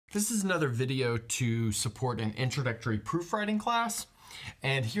This is another video to support an introductory proofwriting class.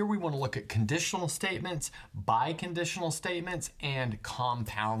 And here we want to look at conditional statements, biconditional statements, and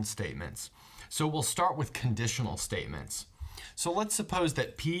compound statements. So we'll start with conditional statements. So let's suppose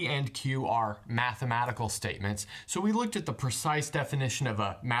that P and Q are mathematical statements. So we looked at the precise definition of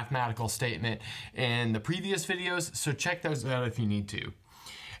a mathematical statement in the previous videos, so check those out if you need to.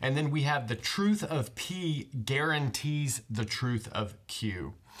 And then we have the truth of P guarantees the truth of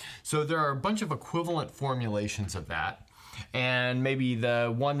Q. So there are a bunch of equivalent formulations of that. And maybe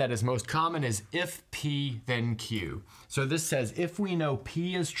the one that is most common is if P, then Q. So this says if we know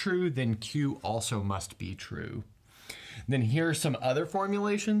P is true, then Q also must be true. Then here are some other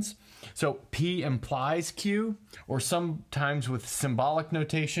formulations. So P implies Q, or sometimes with symbolic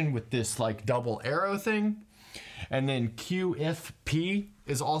notation with this like double arrow thing. And then Q if P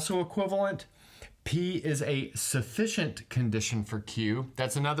is also equivalent. P is a sufficient condition for Q.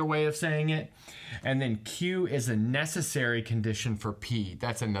 That's another way of saying it. And then Q is a necessary condition for P.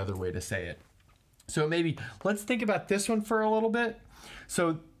 That's another way to say it. So maybe let's think about this one for a little bit.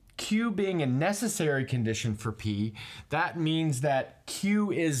 So Q being a necessary condition for P, that means that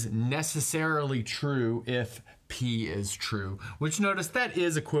Q is necessarily true if P is true, which notice that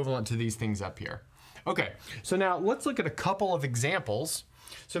is equivalent to these things up here. Okay, so now let's look at a couple of examples.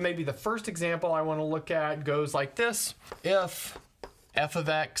 So maybe the first example I want to look at goes like this. If f of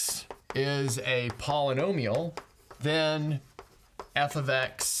x is a polynomial, then f of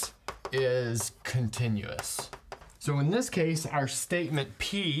x is continuous. So in this case, our statement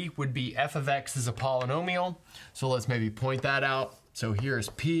P would be f of x is a polynomial. So let's maybe point that out. So here's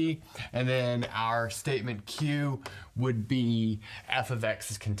P, and then our statement Q would be f of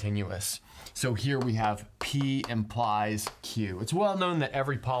x is continuous. So here we have P implies Q. It's well known that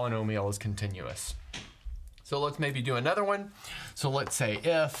every polynomial is continuous. So let's maybe do another one. So let's say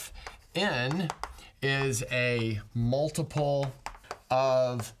if n is a multiple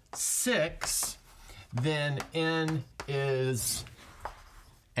of 6, then n is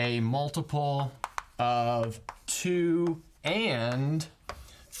a multiple of 2 and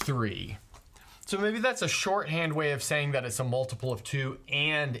 3. So maybe that's a shorthand way of saying that it's a multiple of 2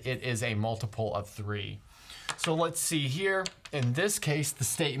 and it is a multiple of 3. So let's see here. In this case, the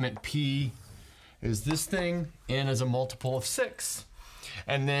statement P is this thing, n is a multiple of 6.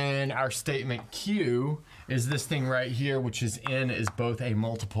 And then our statement Q is this thing right here, which is n is both a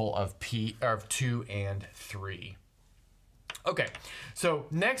multiple of P of 2 and 3. Okay, so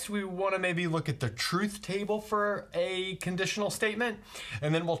next we want to maybe look at the truth table for a conditional statement,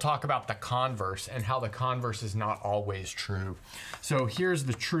 and then we'll talk about the converse and how the converse is not always true. So here's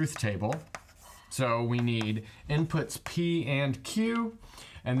the truth table. So we need inputs P and Q,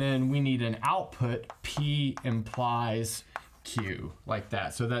 and then we need an output P implies Q, like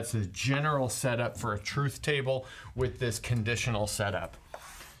that. So that's a general setup for a truth table with this conditional setup.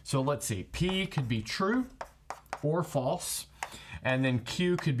 So let's see, P could be true or false, and then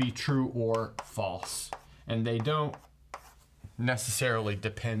Q could be true or false. And they don't necessarily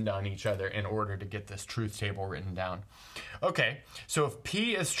depend on each other in order to get this truth table written down. Okay, so if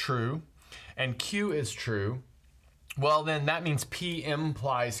P is true and Q is true, well then that means P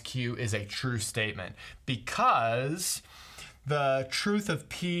implies Q is a true statement because the truth of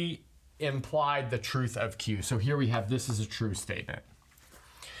P implied the truth of Q. So here we have this is a true statement.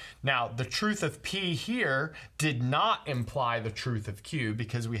 Now, the truth of P here did not imply the truth of Q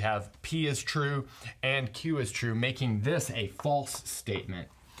because we have P is true and Q is true, making this a false statement.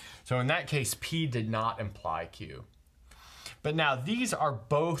 So in that case, P did not imply Q. But now these are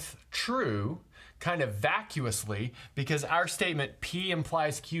both true kind of vacuously because our statement P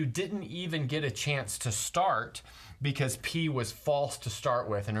implies Q didn't even get a chance to start because P was false to start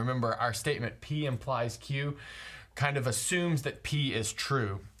with. And remember, our statement P implies Q kind of assumes that P is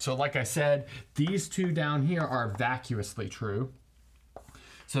true. So like I said, these two down here are vacuously true.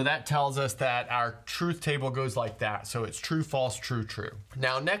 So that tells us that our truth table goes like that. So it's true, false, true, true.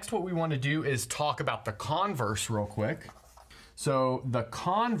 Now next what we want to do is talk about the converse real quick. So the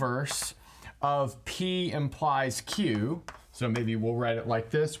converse of P implies Q, so maybe we'll write it like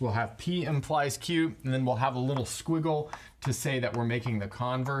this. We'll have P implies Q, and then we'll have a little squiggle to say that we're making the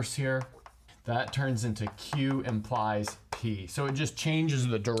converse here. That turns into Q implies P. So it just changes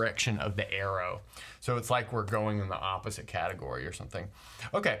the direction of the arrow. So it's like we're going in the opposite category or something.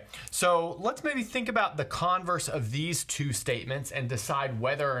 Okay, so let's maybe think about the converse of these two statements and decide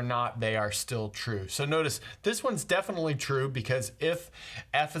whether or not they are still true. So notice this one's definitely true because if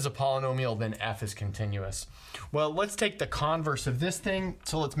f is a polynomial, then f is continuous. Well, let's take the converse of this thing.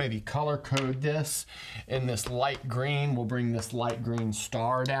 So let's maybe color code this in this light green. We'll bring this light green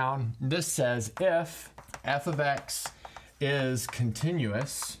star down. This says if f of x is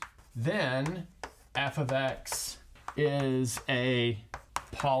continuous, then f of x is a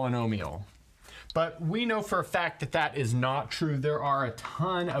polynomial. But we know for a fact that that is not true. There are a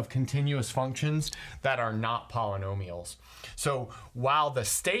ton of continuous functions that are not polynomials. So while the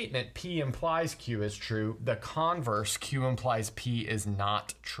statement P implies Q is true, the converse Q implies P is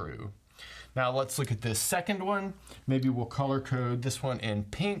not true. Now let's look at this second one. Maybe we'll color code this one in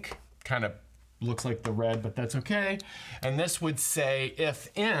pink. Kind of looks like the red, but that's okay. And this would say if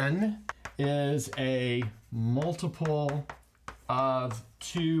n is a multiple of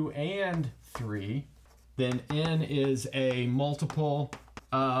 2 and 3, then n is a multiple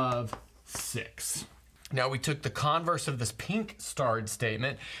of 6. Now we took the converse of this pink starred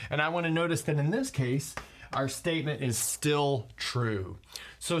statement, and I want to notice that in this case, our statement is still true.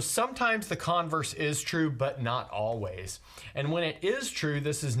 So sometimes the converse is true, but not always. And when it is true,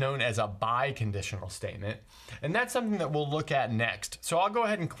 this is known as a biconditional statement. And that's something that we'll look at next. So I'll go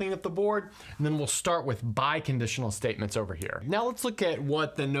ahead and clean up the board, and then we'll start with biconditional statements over here. Now let's look at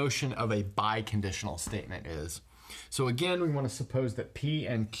what the notion of a biconditional statement is. So again, we want to suppose that P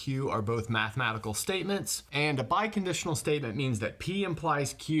and Q are both mathematical statements, and a biconditional statement means that P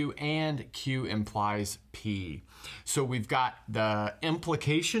implies Q and Q implies P. So we've got the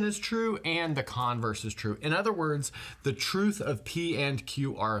implication is true and the converse is true. In other words, the truth of P and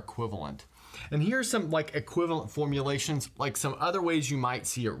Q are equivalent. And here's some like equivalent formulations, like some other ways you might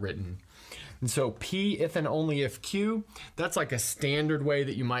see it written. And so P if and only if Q, that's like a standard way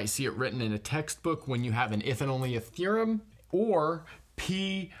that you might see it written in a textbook when you have an if and only if theorem. Or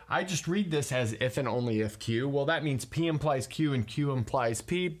P, I just read this as if and only if Q. Well, that means P implies Q and Q implies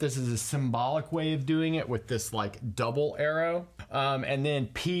P. This is a symbolic way of doing it with this like double arrow. And then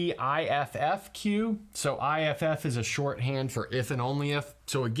P IFF Q. So IFF is a shorthand for if and only if.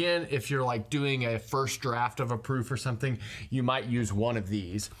 So again, if you're like doing a first draft of a proof or something, you might use one of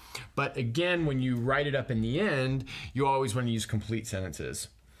these. But again, when you write it up in the end, you always want to use complete sentences.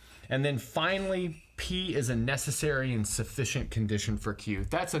 And then finally, P is a necessary and sufficient condition for Q.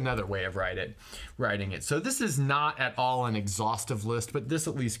 That's another way of writing it. So this is not at all an exhaustive list, but this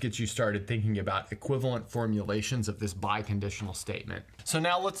at least gets you started thinking about equivalent formulations of this biconditional statement. So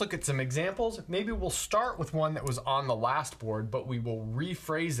now let's look at some examples. Maybe we'll start with one that was on the last board, but we will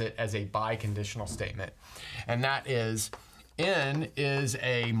rephrase it as a biconditional statement. And that is, n is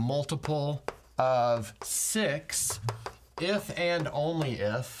a multiple of 6 if and only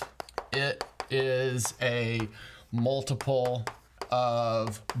if it is a multiple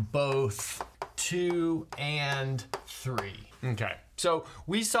of both 2 and 3. Okay, so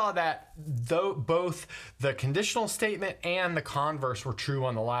we saw that though both the conditional statement and the converse were true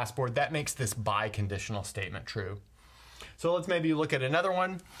on the last board, that makes this biconditional statement true. So let's maybe look at another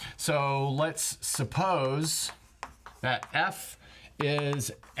one. So let's suppose that f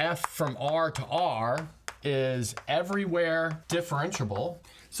is f from R to R is everywhere differentiable.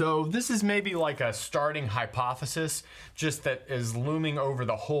 So this is maybe like a starting hypothesis, just that is looming over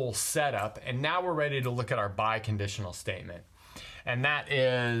the whole setup. And now we're ready to look at our biconditional statement. And that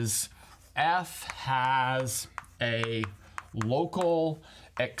is f has a local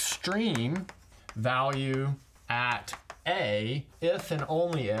extreme value at A if and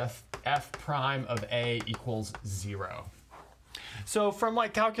only if f prime of A equals 0. So from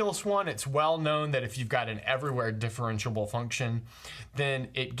like calculus 1, it's well known that if you've got an everywhere differentiable function, then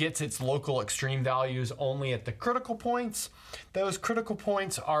it gets its local extreme values only at the critical points. Those critical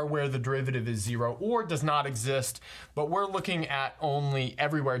points are where the derivative is 0 or does not exist, but we're looking at only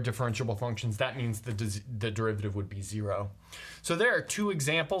everywhere differentiable functions. That means the derivative would be 0. So there are two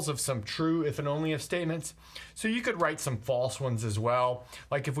examples of some true if and only if statements. So you could write some false ones as well.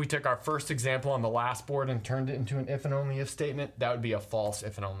 Like if we took our first example on the last board and turned it into an if and only if statement, that would be a false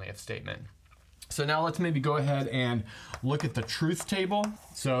if and only if statement. So now let's maybe go ahead and look at the truth table.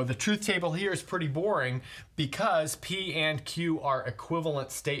 So the truth table here is pretty boring because P and Q are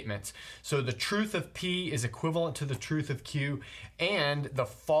equivalent statements. So the truth of P is equivalent to the truth of Q, and the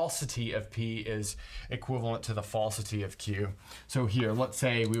falsity of P is equivalent to the falsity of Q. So here, let's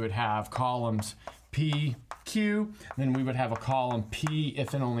say we would have columns P, Q, then we would have a column P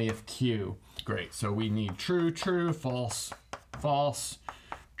if and only if Q. Great, so we need true, true, false, false,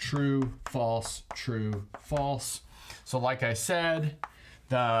 true, false, true, false. So like I said,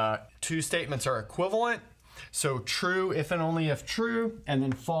 the two statements are equivalent. So true if and only if true, and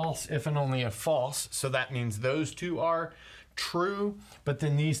then false if and only if false. So that means those two are true, but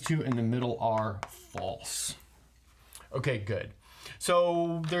then these two in the middle are false. Okay, good.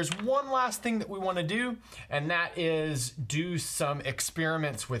 So there's one last thing that we want to do, and that is do some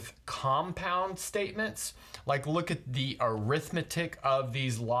experiments with compound statements. Like look at the arithmetic of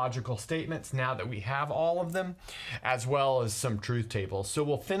these logical statements now that we have all of them, as well as some truth tables. So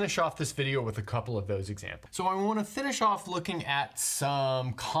we'll finish off this video with a couple of those examples. So I want to finish off looking at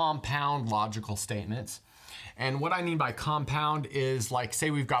some compound logical statements. And what I mean by compound is, like,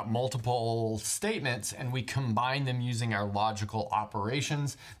 say we've got multiple statements and we combine them using our logical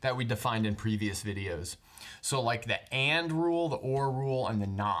operations that we defined in previous videos. So like the and rule, the or rule, and the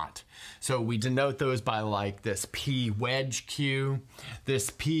not. So we denote those by like this P wedge Q, this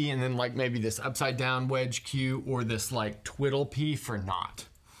P, and then like maybe this upside down wedge Q, or this like twiddle P for not.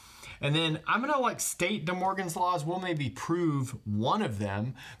 And then I'm gonna like state De Morgan's laws. We'll maybe prove one of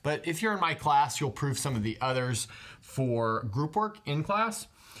them, but if you're in my class, you'll prove some of the others for group work in class.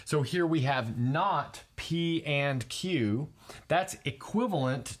 So here we have not P and Q. That's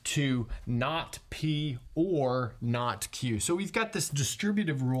equivalent to not P or not Q. So we've got this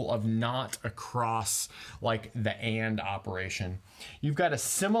distributive rule of not across like the and operation. You've got a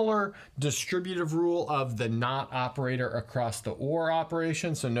similar distributive rule of the not operator across the or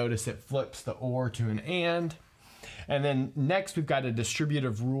operation. So notice it flips the or to an and. And then next we've got a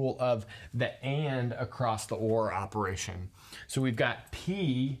distributive rule of the and across the or operation. So we've got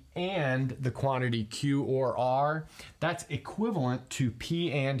P and the quantity Q or R. That's equivalent to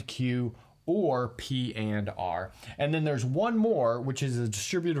P and Q or P and R. And then there's one more, which is a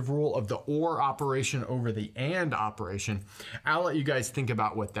distributive rule of the or operation over the and operation. I'll let you guys think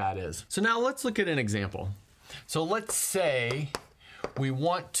about what that is. So now let's look at an example. So let's say we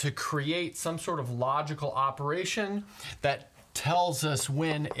want to create some sort of logical operation that tells us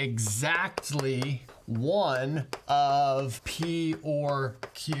when exactly one of P or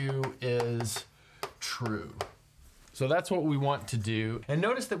Q is true. So that's what we want to do. And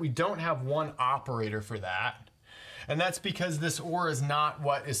notice that we don't have one operator for that. And that's because this or is not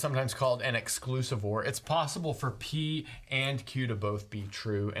what is sometimes called an exclusive or. It's possible for P and Q to both be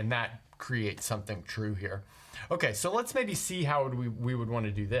true, and that creates something true here. Okay, so let's maybe see how we would want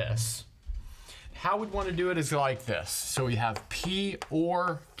to do this. How we'd want to do it is like this. So we have P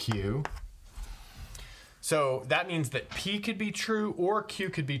or Q. So that means that P could be true or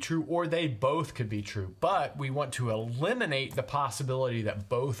Q could be true, or they both could be true. But we want to eliminate the possibility that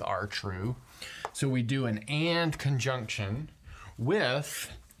both are true. So we do an and conjunction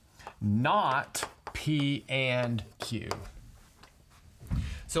with not P and Q.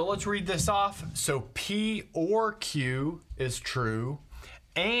 So let's read this off. So P or Q is true,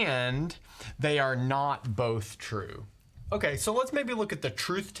 and they are not both true. Okay, so let's maybe look at the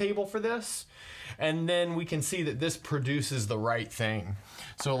truth table for this, and then we can see that this produces the right thing.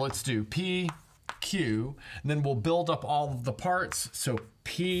 So let's do P, Q, and then we'll build up all of the parts. So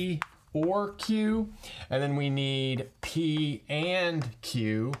P or Q, and then we need P and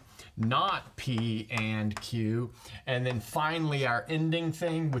Q, not P and Q, and then finally our ending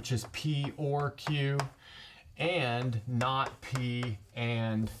thing, which is P or Q, and not P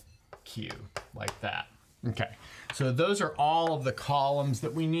and Q, like that. Okay, so those are all of the columns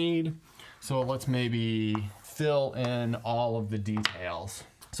that we need. So let's maybe fill in all of the details.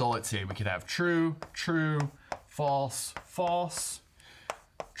 So let's see, we could have true, true, false, false,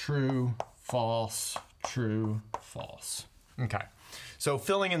 true, false, true, false. Okay. So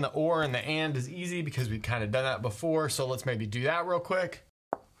filling in the or and the and is easy because we've kind of done that before. So let's maybe do that real quick.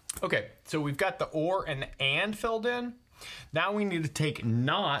 Okay, so we've got the or and the and filled in. Now we need to take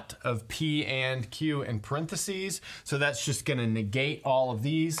not of P and Q in parentheses. So that's just gonna negate all of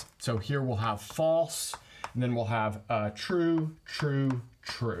these. So here we'll have false, and then we'll have true, true,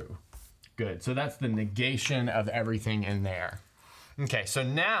 true. Good, so that's the negation of everything in there. Okay, so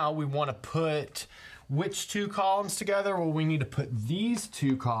now we wanna put which two columns together? Well, we need to put these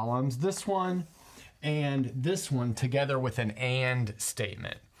two columns, this one and this one, together with an and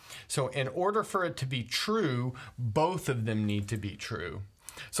statement. So in order for it to be true, both of them need to be true.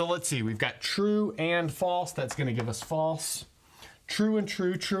 So let's see, we've got true and false, that's gonna give us false. True and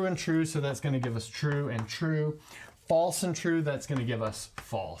true, true and true, so that's gonna give us true and true. False and true, that's gonna give us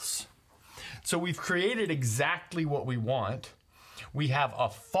false. So we've created exactly what we want. We have a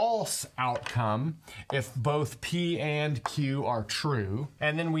false outcome if both P and Q are true.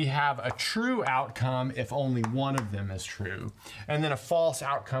 And then we have a true outcome if only one of them is true. And then a false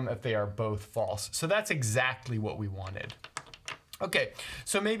outcome if they are both false. So that's exactly what we wanted. Okay,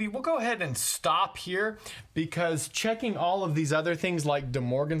 so maybe we'll go ahead and stop here because checking all of these other things like De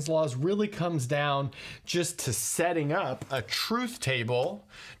Morgan's laws really comes down just to setting up a truth table,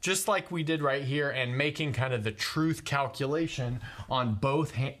 just like we did right here, and making kind of the truth calculation on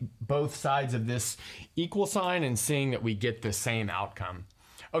both sides of this equal sign and seeing that we get the same outcome.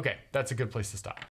 Okay, that's a good place to stop.